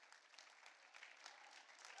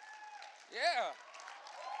Yeah.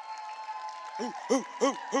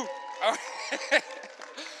 All right.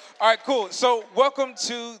 All right, cool. So, welcome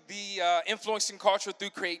to the Influencing Culture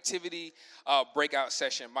Through Creativity breakout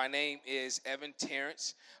session. My name is Evan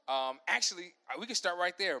Terrence. We can start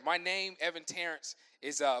right there. My name, Evan Terrence,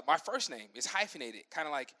 is my first name. It's hyphenated, kind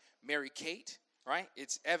of like Mary Kate, right?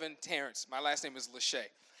 It's Evan Terrence. My last name is Luche.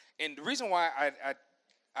 And the reason why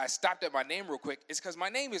I stopped at my name real quick is because my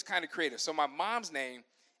name is kind of creative. So, my mom's name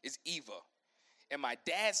is Eva, and my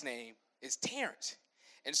dad's name is Terrence.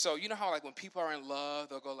 And so you know how like when people are in love,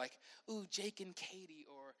 they'll go like, ooh, Jake and Katie,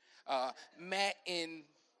 or Matt and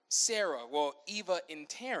Sarah. Well, Eva and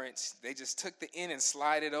Terrence, they just took the N and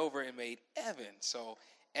slide it over and made Evan. So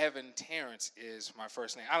Evan Terrence is my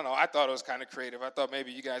first name. I don't know. I thought it was kind of creative. I thought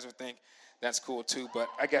maybe you guys would think that's cool too, but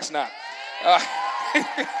I guess not. Uh,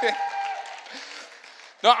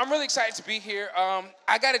 No, I'm really excited to be here.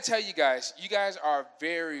 I got to tell you guys are a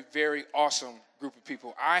very, very awesome group of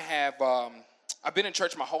people. I've been in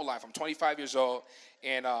church my whole life. I'm 25 years old,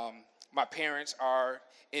 and my parents are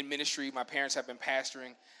in ministry. My parents have been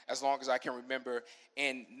pastoring as long as I can remember,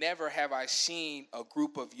 and never have I seen a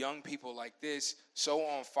group of young people like this so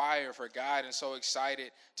on fire for God and so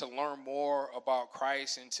excited to learn more about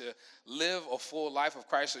Christ and to live a full life of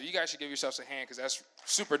Christ. So you guys should give yourselves a hand because that's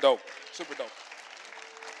super dope, super dope.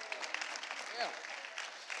 Yeah.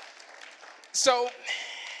 So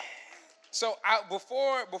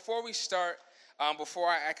before we start, before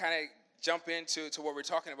I kind of jump into what we're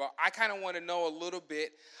talking about, I kind of want to know a little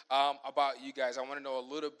bit about you guys. I want to know a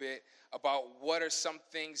little bit about what are some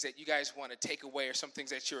things that you guys want to take away or some things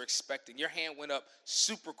that you're expecting. Your hand went up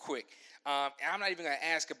super quick. And I'm not even going to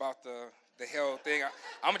ask about the hell thing.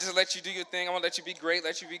 I'm going to just let you do your thing. I'm going to let you be great,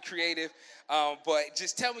 let you be creative. But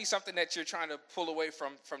just tell me something that you're trying to pull away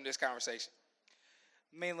from this conversation.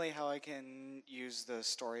 Mainly how I can use the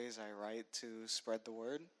stories I write to spread the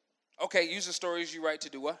word. Okay, use the stories you write to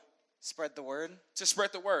do what? Spread the word. To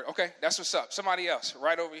spread the word. Okay, that's what's up. Somebody else,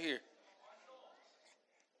 right over here.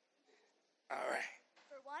 All right.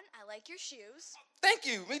 For one, I like your shoes. Thank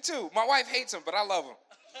you. Me too. My wife hates them, but I love them.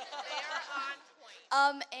 They are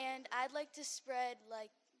on point. And I'd like to spread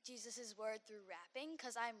like Jesus' word through rapping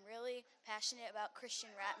because I'm really passionate about Christian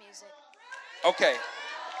rap music. Okay.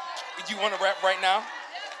 Do you want to rap right now?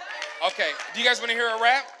 Okay. Do you guys want to hear a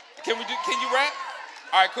rap? Can you rap?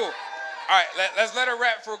 All right, cool. All right, let's let her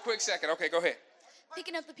rap for a quick second. Okay, go ahead.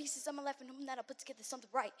 Picking up the pieces on my left and hoping that I put together something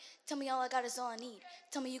right. Tell me all I got is all I need.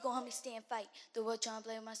 Tell me you gon' help me stay and fight. The world trying to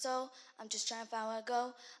play with my soul. I'm just trying to find where I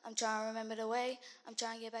go. I'm trying to remember the way. I'm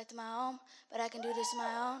trying to get back to my home. But I can do this on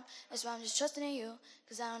my own. That's why I'm just trusting in you.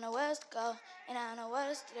 Because I don't know where else to go. And I don't know what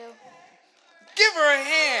else to do. Give her a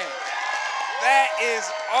hand. That is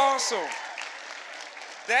awesome.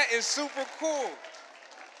 That is super cool.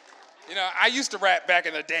 You know, I used to rap back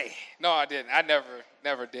in the day. No, I didn't. I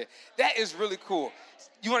never did. That is really cool.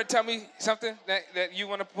 You want to tell me something that you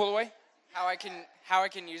want to pull away? How I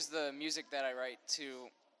can use the music that I write to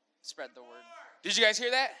spread the word. Did you guys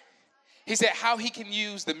hear that? He said how he can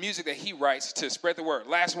use the music that he writes to spread the word.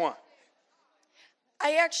 Last one.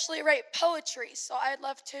 I actually write poetry, so I'd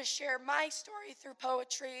love to share my story through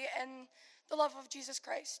poetry and the love of Jesus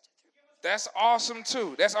Christ. That's awesome,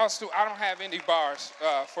 too. I don't have any bars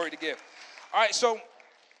for you to give. All right, so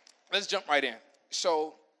let's jump right in.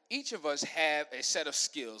 So each of us have a set of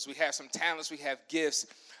skills. We have some talents. We have gifts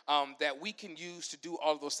that we can use to do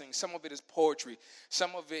all of those things. Some of it is poetry.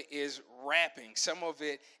 Some of it is rapping. Some of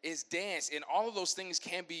it is dance. And all of those things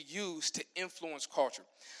can be used to influence culture.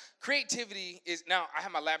 Creativity is, now I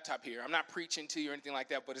have my laptop here. I'm not preaching to you or anything like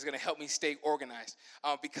that, but it's going to help me stay organized.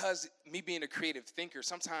 Because me being a creative thinker,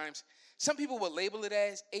 sometimes some people would label it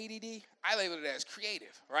as ADD. I label it as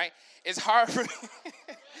creative, right? It's hard for me.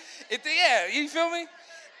 Yeah, you feel me?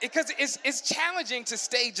 Because it's challenging to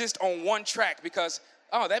stay just on one track because,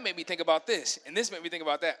 oh, that made me think about this, and this made me think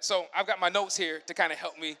about that. So I've got my notes here to kind of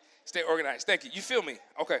help me stay organized. Thank you. You feel me?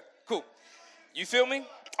 Okay, cool. You feel me?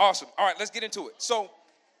 Awesome. All right, let's get into it. So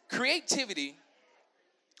creativity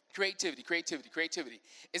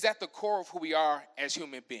is at the core of who we are as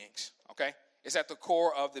human beings, okay? It's at the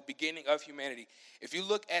core of the beginning of humanity. If you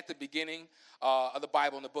look at the beginning of the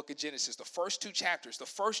Bible in the book of Genesis, the first two chapters, the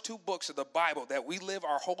first two books of the Bible that we live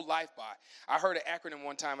our whole life by. I heard an acronym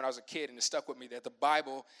one time when I was a kid, and it stuck with me, that the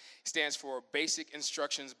Bible stands for Basic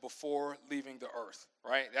Instructions Before Leaving the Earth,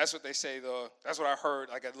 right? That's what they say. That's what I heard,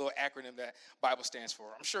 like a little acronym that Bible stands for.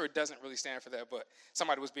 I'm sure it doesn't really stand for that, but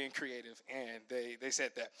somebody was being creative, and they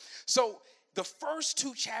said that. So the first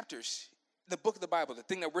two chapters, the book of the Bible, the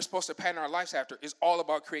thing that we're supposed to pattern our lives after, is all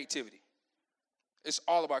about creativity. It's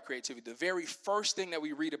all about creativity. The very first thing that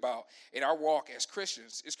we read about in our walk as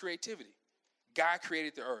Christians is creativity. God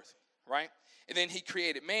created the earth, right? And then he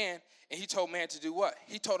created man, and he told man to do what?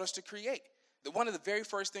 He told us to create. One of the very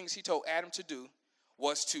first things he told Adam to do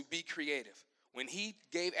was to be creative. When he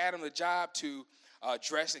gave Adam the job to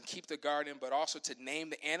dress and keep the garden, but also to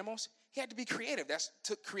name the animals, he had to be creative. That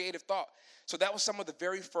took creative thought. So that was some of the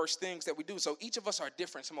very first things that we do. So each of us are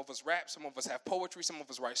different. Some of us rap, some of us have poetry, some of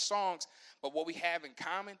us write songs, but what we have in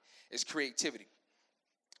common is creativity.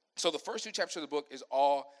 So the first 2 chapters of the book is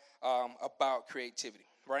all about creativity,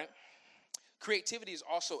 right? Creativity is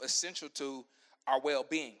also essential to our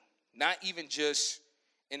well-being, not even just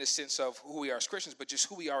in the sense of who we are as Christians, but just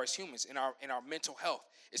who we are as humans in our mental health.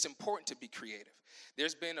 It's important to be creative.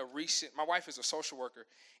 There's been my wife is a social worker,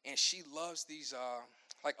 and she loves these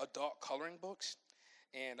like adult coloring books.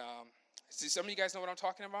 And see, some of you guys know what I'm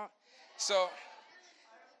talking about? So,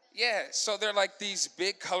 yeah, so they're like these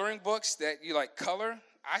big coloring books that you like color.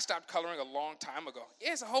 I stopped coloring a long time ago.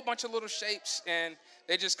 Yeah, it's a whole bunch of little shapes, and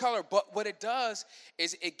they just color. But what it does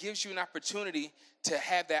is it gives you an opportunity to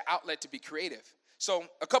have that outlet to be creative. So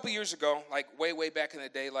a couple years ago, like way back in the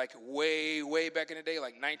day, like way back in the day,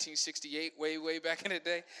 like 1968, way back in the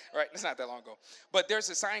day, right? It's not that long ago. But there's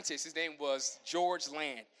a scientist, his name was George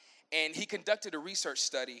Land, and he conducted a research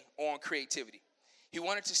study on creativity. He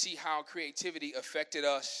wanted to see how creativity affected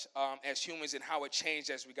us as humans and how it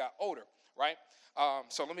changed as we got older, right?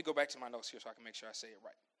 So let me go back to my notes here so I can make sure I say it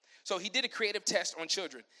right. So he did a creative test on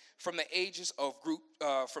children from the ages of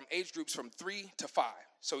from age groups from 3 to 5.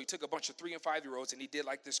 So he took a bunch of 3 and 5-year-olds and he did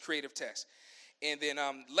like this creative test. And then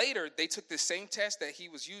later they took the same test that he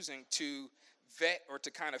was using to vet or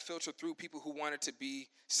to kind of filter through people who wanted to be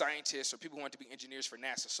scientists or people who wanted to be engineers for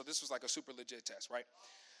NASA. So this was like a super legit test, right?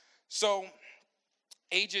 So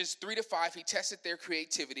ages 3 to 5, he tested their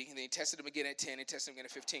creativity, and then he tested them again at 10 and tested them again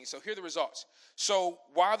at 15. So here are the results. So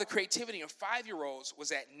while the creativity in 5-year-olds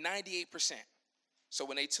was at 98%, so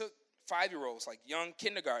when they took 5-year-olds, like young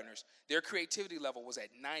kindergartners, their creativity level was at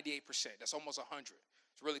 98%. That's almost 100.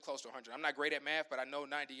 It's really close to 100. I'm not great at math, but I know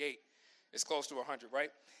 98 is close to 100,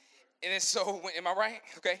 right? And then so, am I right?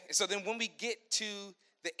 Okay. And so then when we get to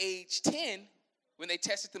the age 10, when they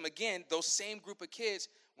tested them again, those same group of kids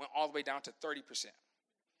went all the way down to 30%.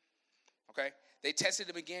 Okay? They tested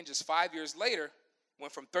them again just 5 years later,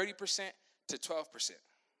 went from 30% to 12%.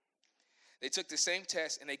 They took the same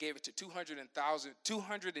test and they gave it to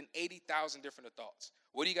 280,000 different adults.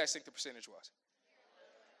 What do you guys think the percentage was?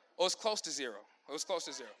 Oh, it's close to zero. It's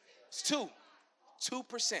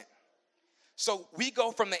 2%. So we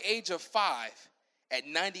go from the age of 5 at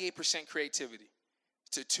 98% creativity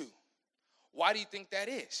to 2. Why do you think that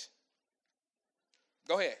is?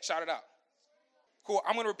 Go ahead, shout it out. Cool.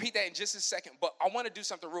 I'm going to repeat that in just a second, but I want to do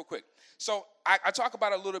something real quick. So I talk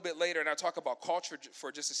about it a little bit later, and I talk about culture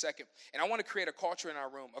for just a second, and I want to create a culture in our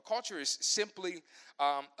room. A culture is simply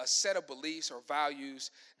a set of beliefs or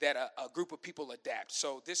values that a group of people adapt.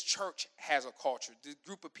 So this church has a culture. This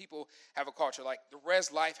group of people have a culture. Like the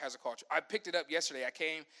Res Life has a culture. I picked it up yesterday. I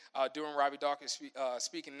came during Robbie Dawkins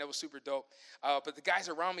speaking, and it was super dope. But the guys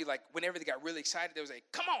around me, like whenever they got really excited, they was like,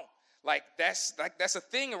 "Come on." Like that's a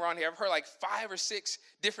thing around here. I've heard like 5 or 6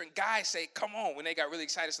 different guys say, "Come on," when they got really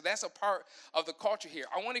excited. So that's a part of the culture here.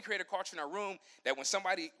 I want to create a culture in our room that when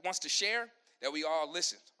somebody wants to share, that we all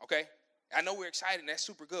listen, okay? I know we're excited, and that's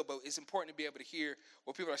super good, but it's important to be able to hear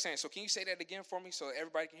what people are saying. So can you say that again for me so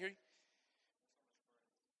everybody can hear you?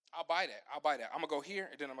 I'll buy that. I'm going to go here,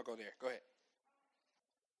 and then I'm going to go there. Go ahead.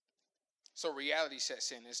 So reality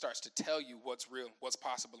sets in and starts to tell you what's real, what's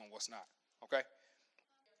possible, and what's not, okay?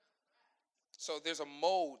 So there's a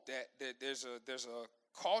mode there's a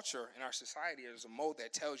culture in our society. There's a mode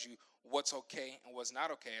that tells you what's okay and what's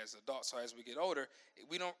not okay as adults. So as we get older,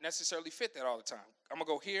 we don't necessarily fit that all the time. I'm going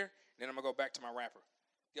to go here, and then I'm going to go back to my rapper.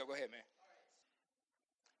 Yo, go ahead, man.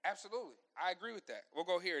 Absolutely. I agree with that. We'll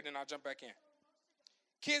go here, and then I'll jump back in.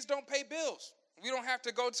 Kids don't pay bills. We don't have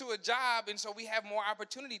to go to a job, and so we have more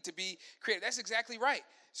opportunity to be creative. That's exactly right.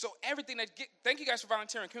 So thank you guys for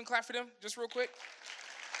volunteering. Can we clap for them just real quick?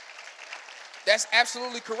 That's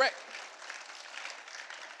absolutely correct.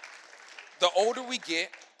 The older we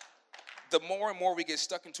get, the more and more we get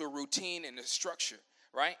stuck into a routine and a structure,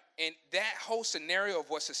 right? And that whole scenario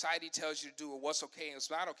of what society tells you to do or what's okay and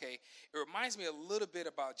what's not okay, it reminds me a little bit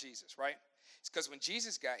about Jesus, right? It's because when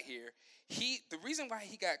Jesus got here, the reason why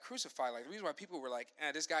he got crucified, like the reason why people were like,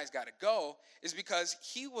 this guy's got to go, is because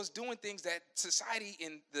he was doing things that society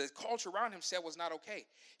and the culture around him said was not okay.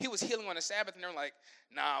 He was healing on the Sabbath, and they're like,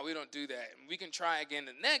 nah, we don't do that. We can try again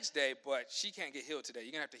the next day, but she can't get healed today.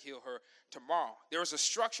 You're going to have to heal her tomorrow. There was a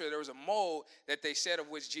structure, there was a mold that they said of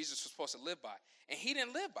which Jesus was supposed to live by, and he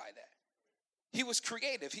didn't live by that. He was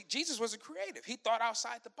creative. Jesus was a creative. He thought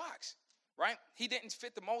outside the box, right? He didn't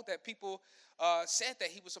fit the mold that people said that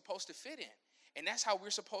he was supposed to fit in. And that's how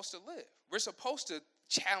we're supposed to live. We're supposed to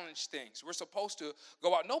challenge things. We're supposed to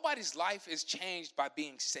go out. Nobody's life is changed by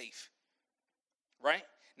being safe, right?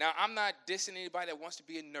 Now, I'm not dissing anybody that wants to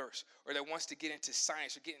be a nurse or that wants to get into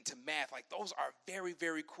science or get into math. Like, those are very,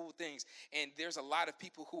 very cool things. And there's a lot of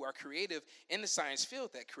people who are creative in the science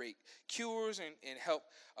field that create cures and help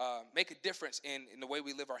make a difference in the way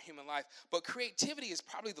we live our human life. But creativity is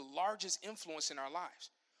probably the largest influence in our lives.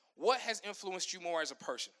 What has influenced you more as a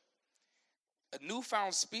person? A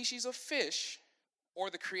newfound species of fish or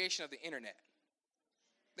the creation of the internet?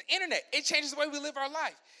 The internet, it changes the way we live our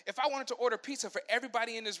life. If I wanted to order pizza for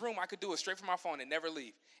everybody in this room, I could do it straight from my phone and never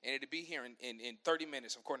leave. And it'd be here in 30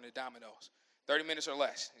 minutes, according to Domino's. 30 minutes or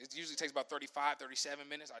less. It usually takes about 35, 37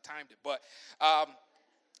 minutes. I timed it. But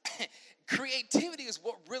creativity is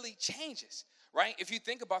what really changes, right? If you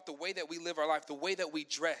think about the way that we live our life, the way that we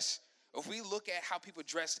dress, if we look at how people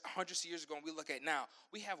dressed hundreds of years ago and we look at now,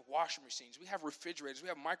 we have washing machines, we have refrigerators, we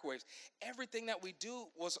have microwaves. Everything that we do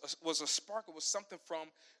was a spark, it was something from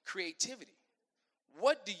creativity.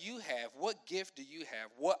 What do you have? What gift do you have?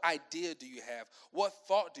 What idea do you have? What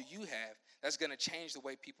thought do you have that's going to change the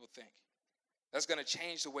way people think? That's going to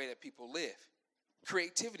change the way that people live?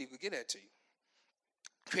 Creativity will get that to you.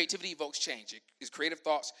 Creativity evokes change. It's creative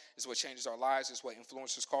thoughts is what changes our lives, is what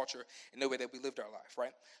influences culture and the way that we lived our life,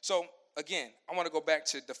 right? So, again, I want to go back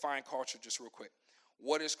to define culture just real quick.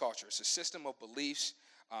 What is culture? It's a system of beliefs,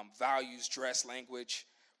 values, dress, language,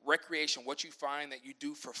 recreation, what you find that you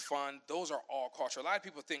do for fun. Those are all culture. A lot of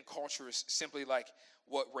people think culture is simply like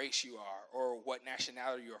what race you are or what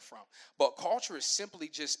nationality you're from. But culture is simply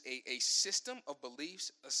just a system of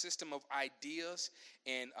beliefs, a system of ideas,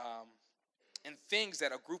 and things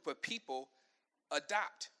that a group of people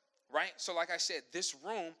adopt, right? So like I said, this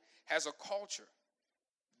room has a culture.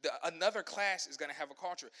 Another class is going to have a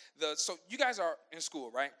culture. So you guys are in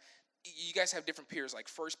school, right? You guys have different periods, like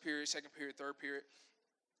first period, second period, third period.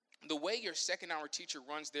 The way your second hour teacher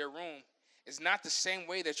runs their room is not the same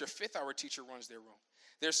way that your fifth hour teacher runs their room.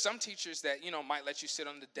 There's some teachers that, might let you sit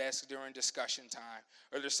on the desk during discussion time.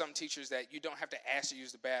 Or there's some teachers that you don't have to ask to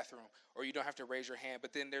use the bathroom. Or you don't have to raise your hand.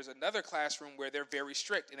 But then there's another classroom where they're very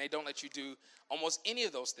strict and they don't let you do almost any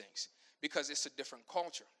of those things because it's a different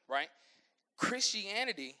culture, right?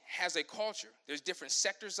 Christianity has a culture. There's different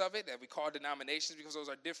sectors of it that we call denominations because those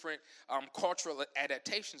are different cultural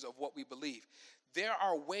adaptations of what we believe. There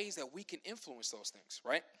are ways that we can influence those things,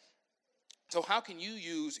 right? So how can you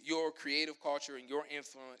use your creative culture and your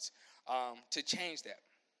influence to change that?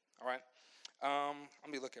 All right.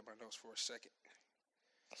 Let me look at my notes for a second.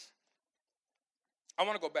 I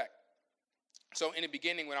want to go back. So in the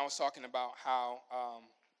beginning, when I was talking about how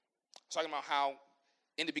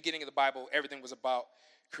in the beginning of the Bible, everything was about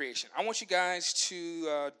creation. I want you guys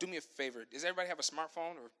to do me a favor. Does everybody have a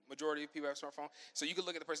smartphone, or majority of people have a smartphone? So you can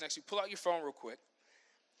look at the person next to you. Pull out your phone real quick.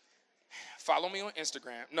 Follow me on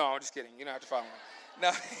Instagram. No, I'm just kidding. You don't have to follow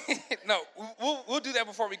me. No, we'll do that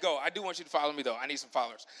before we go. I do want you to follow me, though. I need some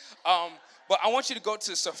followers. But I want you to go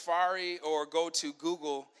to Safari or go to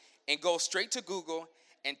Google and go straight to Google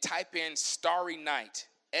and type in Starry Night,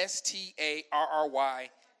 Starry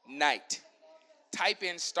Night. Type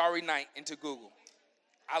in Starry Night into Google.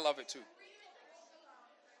 I love it, too.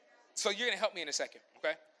 So you're going to help me in a second,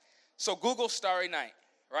 okay? So Google Starry Night.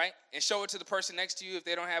 Right? And show it to the person next to you if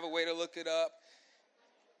they don't have a way to look it up.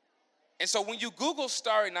 And so when you Google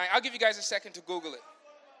Starry Night, I'll give you guys a second to Google it.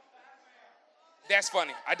 That's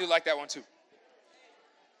funny. I do like that one too.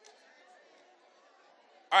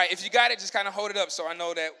 All right, if you got it, just kind of hold it up so I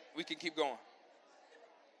know that we can keep going.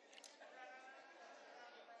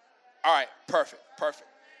 All right, perfect.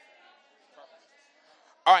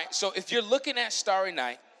 All right, so if you're looking at Starry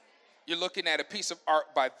Night, you're looking at a piece of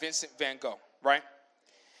art by Vincent van Gogh, right?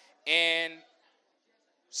 And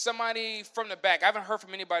somebody from the back, I haven't heard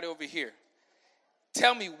from anybody over here.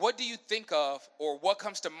 Tell me, what do you think of or what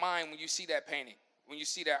comes to mind when you see that painting, when you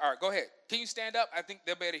see that art? Go ahead. Can you stand up? I think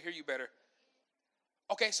they'll be able to hear you better.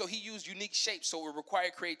 Okay, so he used unique shapes, so it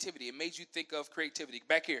required creativity. It made you think of creativity.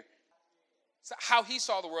 Back here. So how he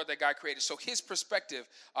saw the world that God created. So his perspective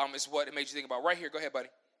is what it made you think about. Right here. Go ahead, buddy.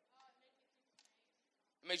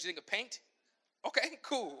 It made you think of paint? Okay,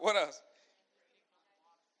 cool. What else?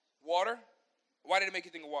 Water. Why did it make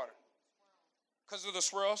you think of water? Because of the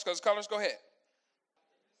swirls, because colors? Go ahead.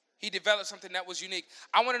 He developed something that was unique.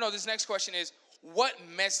 I want to know, this next question is, what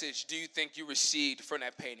message do you think you received from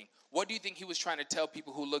that painting? What do you think he was trying to tell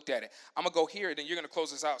people who looked at it? I'm going to go here, and then you're going to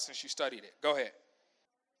close this out since you studied it. Go ahead.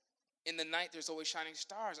 In the night, there's always shining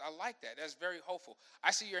stars. I like that. That's very hopeful. I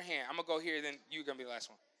see your hand. I'm going to go here, then you're going to be the last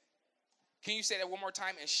one. Can you say that one more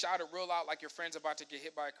time and shout it real loud like your friend's about to get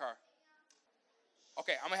hit by a car?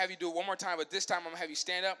 Okay, I'm going to have you do it one more time, but this time I'm going to have you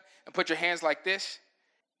stand up and put your hands like this.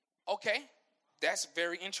 Okay, that's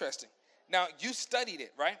very interesting. Now, you studied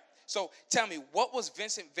it, right? So tell me, what was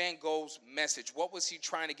Vincent van Gogh's message? What was he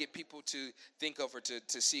trying to get people to think of or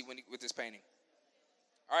to see with this painting?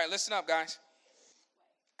 All right, listen up, guys.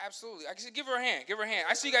 Absolutely. I can give her a hand. Give her a hand.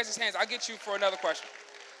 I see you guys' hands. I'll get you for another question,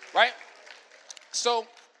 right? So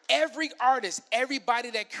every artist,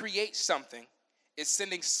 everybody that creates something is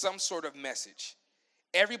sending some sort of message.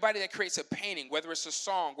 Everybody that creates a painting, whether it's a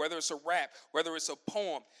song, whether it's a rap, whether it's a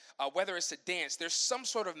poem, whether it's a dance, there's some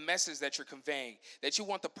sort of message that you're conveying that you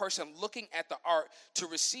want the person looking at the art to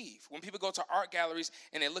receive. When people go to art galleries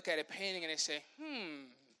and they look at a painting and they say,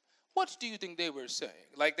 what do you think they were saying?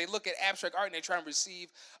 Like, they look at abstract art and they try and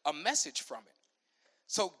receive a message from it.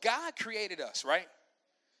 So God created us, right?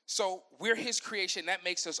 So we're his creation. That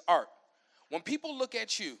makes us art. When people look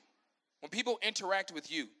at you, when people interact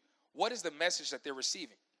with you, what is the message that they're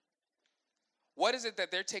receiving? What is it that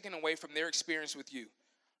they're taking away from their experience with you?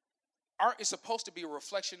 Art is supposed to be a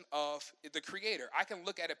reflection of the creator. I can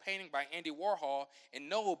look at a painting by Andy Warhol and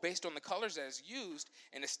know, based on the colors that is used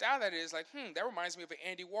and the style that it is, like, that reminds me of an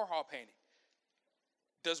Andy Warhol painting.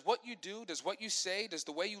 Does what you do, does what you say, does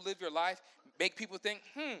the way you live your life make people think,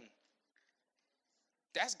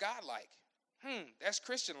 that's God-like. That's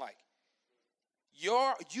Christian-like. You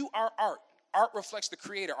are art. Art reflects the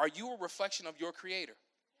creator. Are you a reflection of your creator?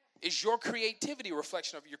 Is your creativity a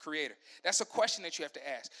reflection of your creator? That's a question that you have to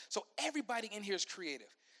ask. So everybody in here is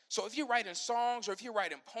creative. So if you're writing songs or if you're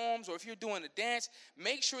writing poems or if you're doing a dance,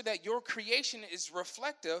 make sure that your creation is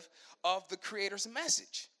reflective of the creator's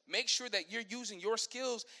message. Make sure that you're using your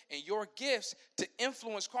skills and your gifts to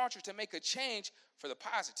influence culture, to make a change for the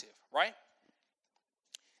positive, right?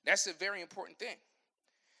 That's a very important thing.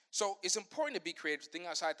 So it's important to be creative, to think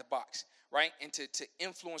outside the box, right? And to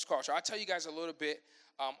influence culture. I'll tell you guys a little bit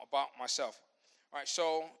about myself. All right,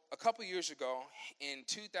 so a couple years ago in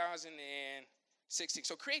 2016,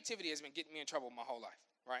 so creativity has been getting me in trouble my whole life,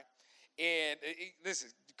 right? And listen,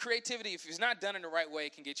 creativity, if it's not done in the right way,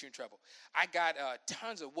 it can get you in trouble. I got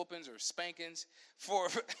tons of whoopings or spankings for,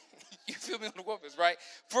 you feel me on the whoopings, right?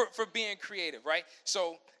 For being creative, right?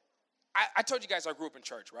 So I told you guys I grew up in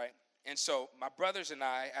church, right? And so my brothers and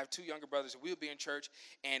I have two younger brothers, and we'll be in church,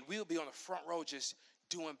 and we'll be on the front row just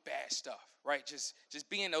doing bad stuff, right? Just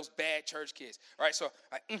being those bad church kids, right? So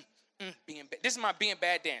like, being bad. This is my being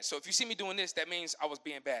bad dance. So if you see me doing this, that means I was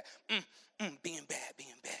being bad. Being bad,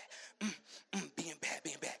 being bad. Being bad,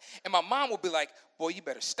 being bad. And my mom will be like, boy, you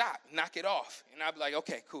better stop, knock it off. And I'll be like,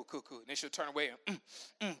 okay, cool. And then she'll turn away and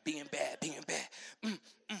being bad, being bad.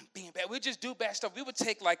 Being bad. We'd just do bad stuff. We would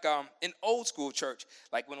take like an old school church,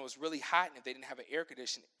 like when it was really hot and if they didn't have an air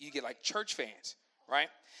conditioner, you get like church fans, right?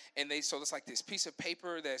 And so it's like this piece of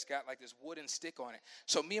paper that's got like this wooden stick on it.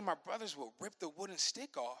 So me and my brothers would rip the wooden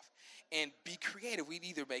stick off and be creative. We'd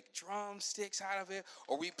either make drumsticks out of it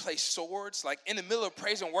or we'd play swords, like in the middle of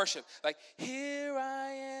praise and worship. Like, here I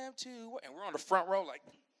am to, and we're on the front row like,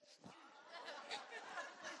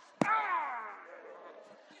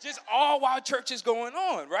 just all while church is going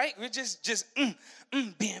on, right? We're just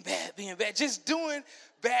being bad, just doing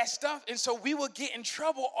bad stuff. And so we would get in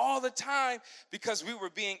trouble all the time because we were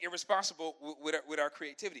being irresponsible with our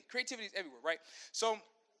creativity. Creativity is everywhere, right? So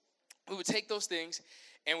we would take those things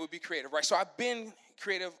and we'd be creative, right? So I've been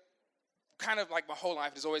creative kind of like my whole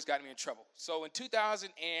life. It's always gotten me in trouble. So in 2000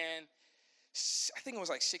 and I think it was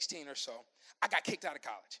like 16 or so, I got kicked out of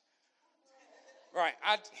college. Right,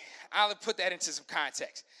 I'll put that into some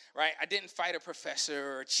context, right? I didn't fight a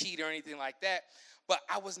professor or cheat or anything like that, but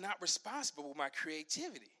I was not responsible with my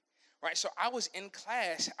creativity, right? So I was in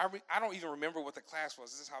class. I don't even remember what the class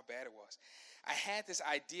was. This is how bad it was. I had this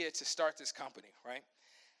idea to start this company, right?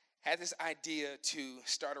 Had this idea to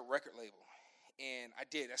start a record label, and I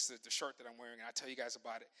did. That's the shirt that I'm wearing, and I'll tell you guys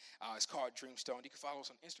about it. It's called Dreamstone. You can follow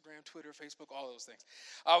us on Instagram, Twitter, Facebook, all those things.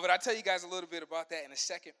 But I'll tell you guys a little bit about that in a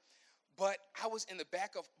second. But I was in the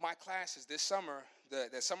back of my classes this summer,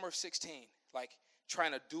 the summer of 16, like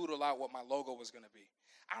trying to doodle out what my logo was going to be.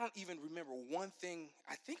 I don't even remember one thing.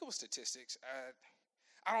 I think it was statistics.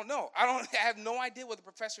 I don't know. I have no idea what the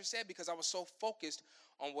professor said because I was so focused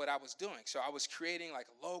on what I was doing. So I was creating like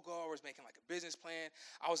a logo. I was making like a business plan.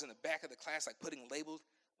 I was in the back of the class like putting labels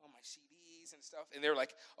on my CDs and stuff. And they were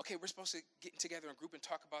like, okay, we're supposed to get together in a group and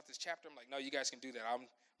talk about this chapter. I'm like, no, you guys can do that. I'm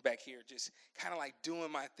back here just kind of like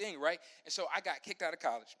doing my thing, right? And so I got kicked out of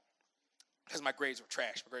college because my grades were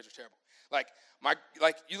trash. My grades were terrible. Like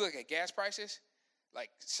you look at gas prices, like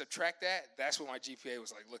subtract that. That's what my GPA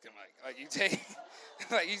was like looking like. Like you take,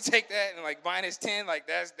 like you take that and like -10. Like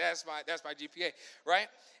that's my GPA, right?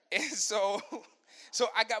 And so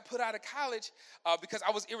I got put out of college because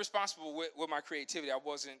I was irresponsible with my creativity. I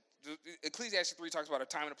wasn't. Ecclesiastes 3 talks about a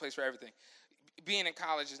time and a place for everything. Being in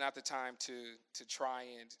college is not the time to try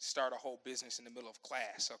and start a whole business in the middle of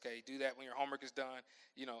class, okay? Do that when your homework is done,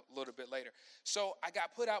 a little bit later. So I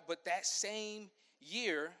got put out, but that same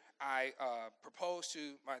year, I proposed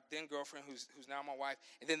to my then girlfriend, who's now my wife,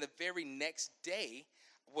 and then the very next day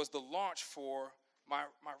was the launch for my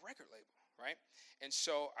record label, right? And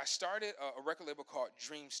so I started a record label called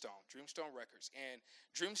Dreamstone Records. And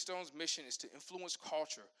Dreamstone's mission is to influence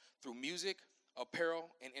culture through music,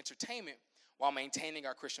 apparel, and entertainment while maintaining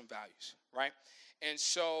our Christian values, right? And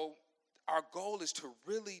so our goal is to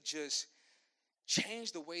really just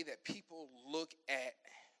change the way that people look at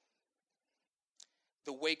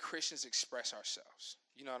the way Christians express ourselves.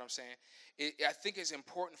 You know what I'm saying? I think it's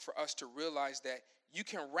important for us to realize that you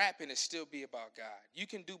can rap and it still be about God. You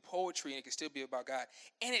can do poetry and it can still be about God.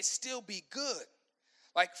 And it still be good.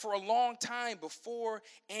 Like for a long time before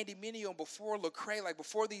Andy Mineo, before Lecrae, like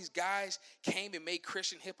before these guys came and made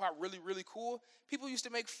Christian hip hop really, really cool, people used to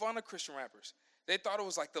make fun of Christian rappers. They thought it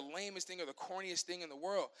was like the lamest thing or the corniest thing in the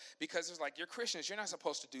world because it's like, you're Christians, you're not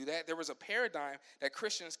supposed to do that. There was a paradigm that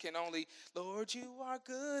Christians can only, Lord, you are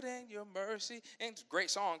good and your mercy. And it's a great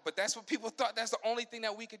song, but that's what people thought. That's the only thing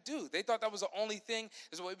that we could do. They thought that was the only thing,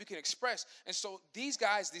 is the way we can express. And so these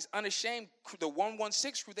guys, these Unashamed, the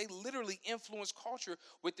 116 crew, they literally influence culture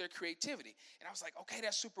with their creativity. And I was like, okay,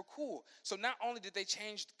 that's super cool. So not only did they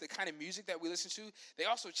change the kind of music that we listen to, they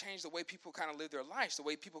also changed the way people kind of live their lives, the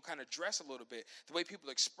way people kind of dress a little bit, the way people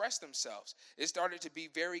express themselves. It started to be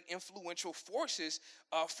very influential forces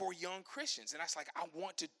for young Christians. And I was like, I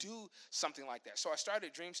want to do something like that. So I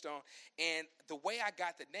started Dreamstone, and the way I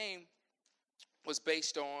got the name was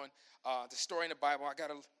based on the story in the Bible. I got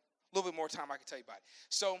a little bit more time I can tell you about it.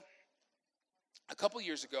 So a couple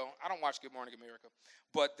years ago, I don't watch Good Morning America,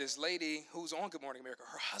 but this lady who's on Good Morning America,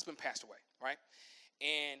 her husband passed away, right?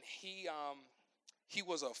 And he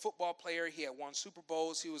was a football player. He had won Super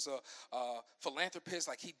Bowls. He was a philanthropist.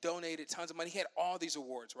 Like, he donated tons of money. He had all these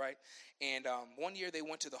awards, right? And one year they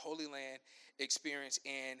went to the Holy Land experience,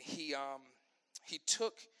 and he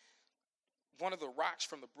took one of the rocks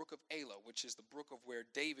from the brook of Elah, which is the brook of where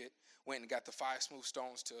David went and got the 5 smooth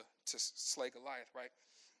stones to slay Goliath, right?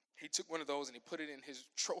 He took one of those and he put it in his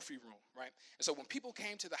trophy room, right? And so when people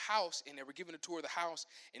came to the house and they were given a tour of the house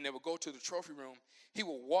and they would go to the trophy room, he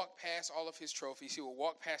would walk past all of his trophies. He would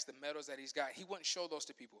walk past the medals that he's got. He wouldn't show those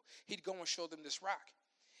to people. He'd go and show them this rock.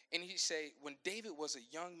 And he'd say, when David was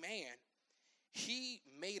a young man, he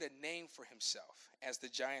made a name for himself as the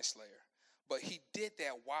giant slayer. But he did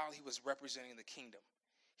that while he was representing the kingdom.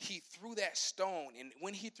 He threw that stone, and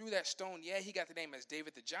when he threw that stone, yeah, he got the name as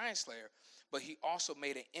David the Giant Slayer, but he also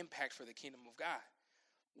made an impact for the kingdom of God.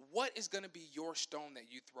 What is going to be your stone that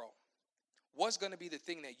you throw? What's going to be the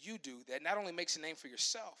thing that you do that not only makes a name for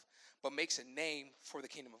yourself, but makes a name for the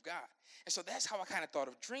kingdom of God? And so that's how I kind of thought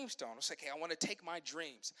of Dreamstone. I was like, hey, I want to take my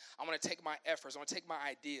dreams, I want to take my efforts, I want to take my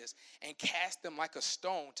ideas and cast them like a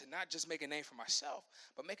stone to not just make a name for myself,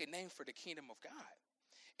 but make a name for the kingdom of God.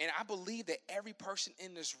 And I believe that every person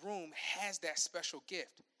in this room has that special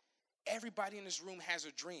gift. Everybody in this room has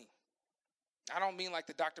a dream. I don't mean like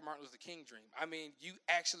the Dr. Martin Luther King dream. I mean, you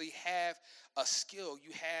actually have a skill.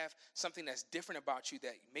 You have something that's different about you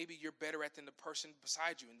that maybe you're better at than the person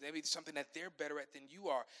beside you. And maybe something that they're better at than you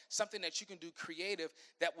are. Something that you can do creative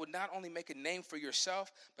that will not only make a name for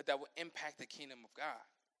yourself, but that will impact the kingdom of God.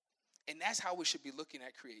 And that's how we should be looking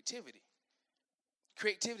at creativity.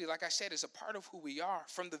 Creativity, like I said, is a part of who we are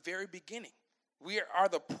from the very beginning. We are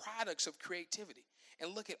the products of creativity.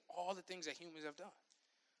 And look at all the things that humans have done.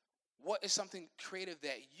 What is something creative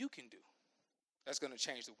that you can do that's going to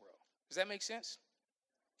change the world? Does that make sense?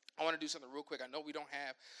 I want to do something real quick. I know we don't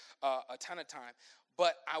have a ton of time,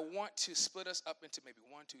 but I want to split us up into maybe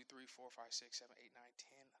 1, 2, 3, 4, 5, 6, 7, 8, 9, 10,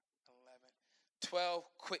 11, 12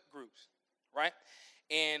 quick groups, right?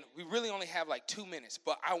 And we really only have like 2 minutes,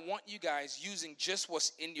 but I want you guys using just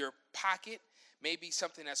what's in your pocket, maybe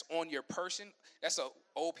something that's on your person. That's a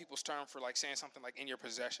old people's term for like saying something like in your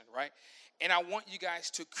possession, right? And I want you guys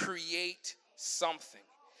to create something.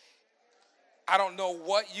 I don't know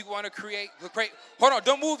what you want to create. Hold on,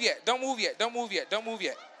 don't move yet. Don't move yet. Don't move yet. Don't move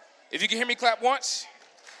yet. If you can hear me clap once,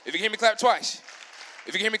 if you can hear me clap twice, if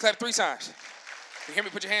you can hear me clap 3 times, if you can hear me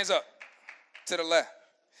put your hands up. To the left,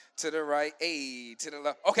 to the right, to the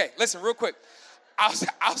left. Okay, listen real quick.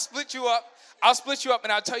 I'll split you up. I'll split you up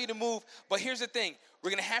and I'll tell you to move. But here's the thing.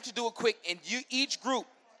 We're going to have to do it quick. And each group,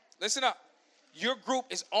 listen up. Your group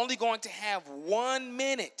is only going to have 1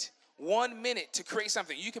 minute. 1 minute to create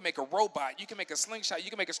something. You can make a robot. You can make a slingshot.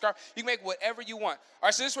 You can make a scarf. You can make whatever you want. All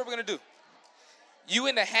right, so this is what we're going to do. You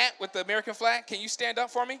in the hat with the American flag, can you stand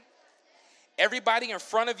up for me? Everybody in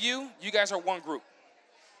front of you, you guys are one group.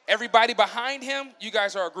 Everybody behind him, you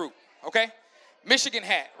guys are a group, okay? Michigan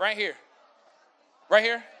hat, right here. Right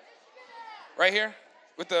here? Right here?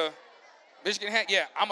 With the Michigan hat? Yeah, I'm